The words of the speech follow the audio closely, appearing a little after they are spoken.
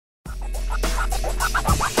Ready,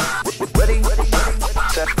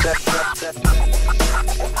 set, set, set, set.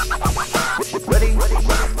 Ready,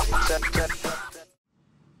 set, set, set.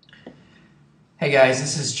 Hey guys,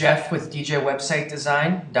 this is Jeff with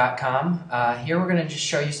djwebsitedesign.com. Here we're going to just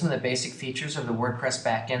show you some of the basic features of the WordPress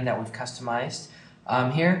backend that we've customized.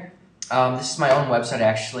 This is my own website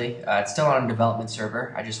actually. It's still on a development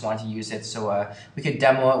server. I just wanted to use it so we could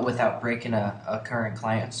demo it without breaking a current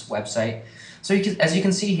client's website. So as you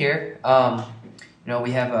can see here,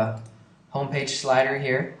 we have a homepage slider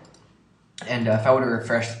here, and if I were to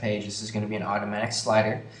refresh the page, this is going to be an automatic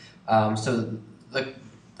slider. So the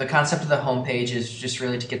concept of the home page is just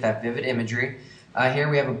really to get that vivid imagery. Here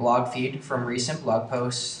we have a blog feed from recent blog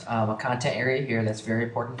posts, a content area here that's very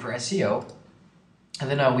important for SEO. And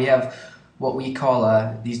then we have what we call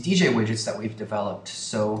these DJ widgets that we've developed.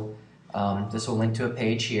 So this will link to a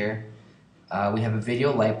page here. We have a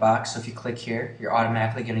video lightbox, so if you click here, you're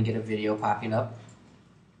automatically going to get a video popping up.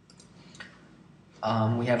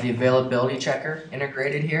 We have the availability checker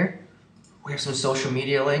integrated here. We have some social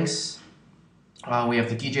media links. We have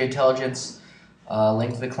the DJ Intelligence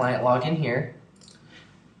link to the client login here,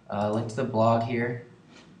 link to the blog here,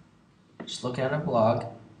 just looking at a blog.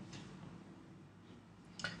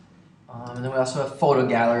 And then we also have photo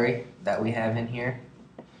gallery that we have in here.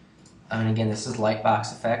 And again, this is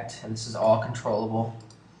lightbox effect, and this is all controllable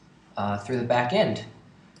through the back end.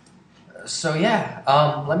 So yeah,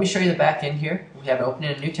 let me show you the back end here. We have it open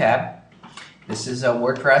in a new tab. This is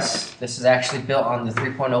WordPress. This is actually built on the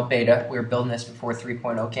 3.0 beta. We were building this before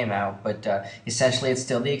 3.0 came out, but essentially it's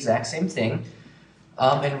still the exact same thing.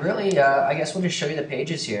 And really, I guess we'll just show you the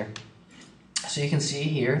pages here. So you can see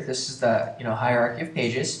here, this is the hierarchy of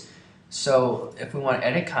pages. So if we want to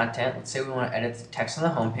edit content, let's say we want to edit the text on the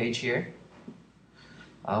home page here.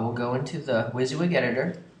 We'll go into the WYSIWYG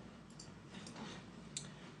editor,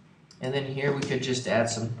 and then here we could just add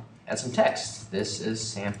some text. This is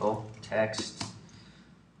sample text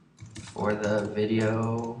for the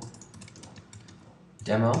video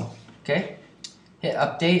demo. Okay, hit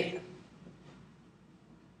update,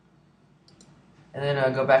 and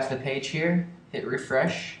then go back to the page here, hit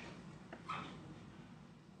refresh,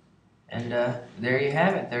 and there you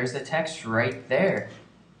have it. There's the text right there.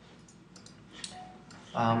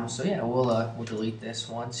 So yeah, we'll delete this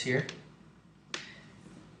once here.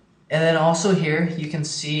 And then also here you can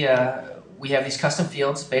see we have these custom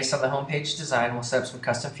fields based on the homepage design. We'll set up some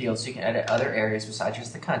custom fields so you can edit other areas besides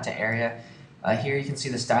just the content area. Here you can see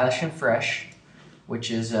the stylish and fresh,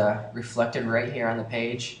 which is reflected right here on the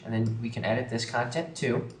page, and then we can edit this content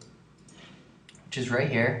too, which is right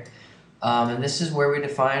here. And this is where we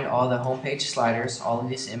define all the homepage sliders, all of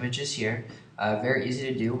these images here. Very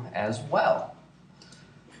easy to do as well.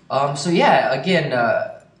 So yeah, again,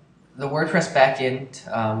 the WordPress backend,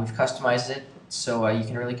 we've customized it so you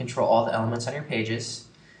can really control all the elements on your pages.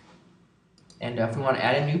 And if we want to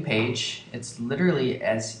add a new page, it's literally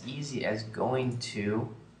as easy as going to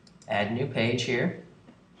add new page here,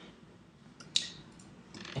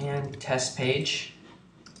 and test page,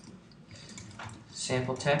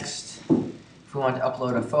 sample text. If we want to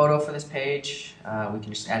upload a photo for this page, we can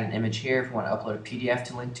just add an image here. If we want to upload a PDF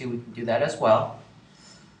to link to, we can do that as well.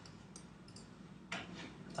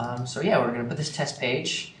 So yeah, we're going to put this test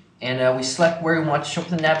page, and we select where we want to show up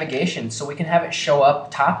the navigation. So we can have it show up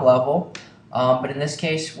top level, but in this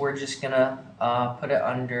case we're just going to put it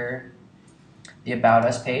under the About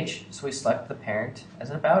Us page. So we select the parent as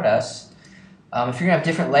an About Us. If you're going to have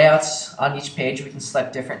different layouts on each page, we can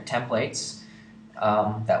select different templates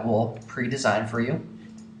that we'll pre-design for you.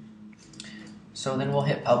 So then we'll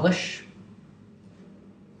hit publish.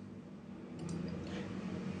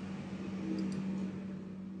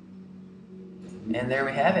 And there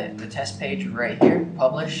we have it, the test page right here,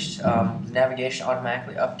 published. The navigation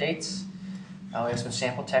automatically updates. We have some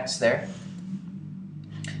sample text there.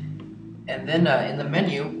 And then in the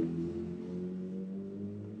menu,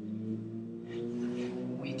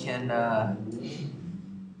 we can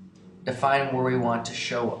define where we want to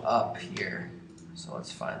show up here. So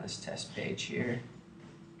let's find this test page here.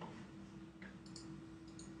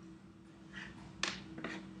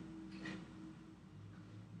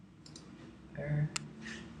 There.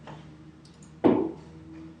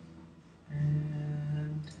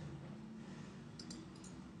 And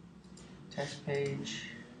test page.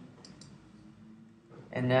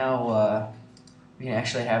 And now we can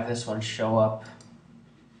actually have this one show up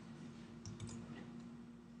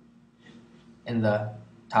in the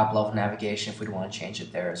top level navigation if we want to change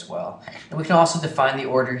it there as well. And we can also define the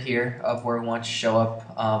order here of where we want to show up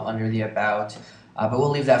under the About, but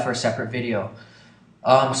we'll leave that for a separate video.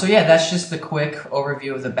 So yeah, that's just the quick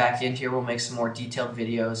overview of the back end here. We'll make some more detailed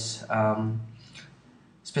videos,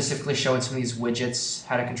 specifically showing some of these widgets,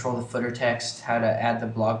 how to control the footer text, how to add the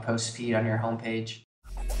blog post feed on your homepage.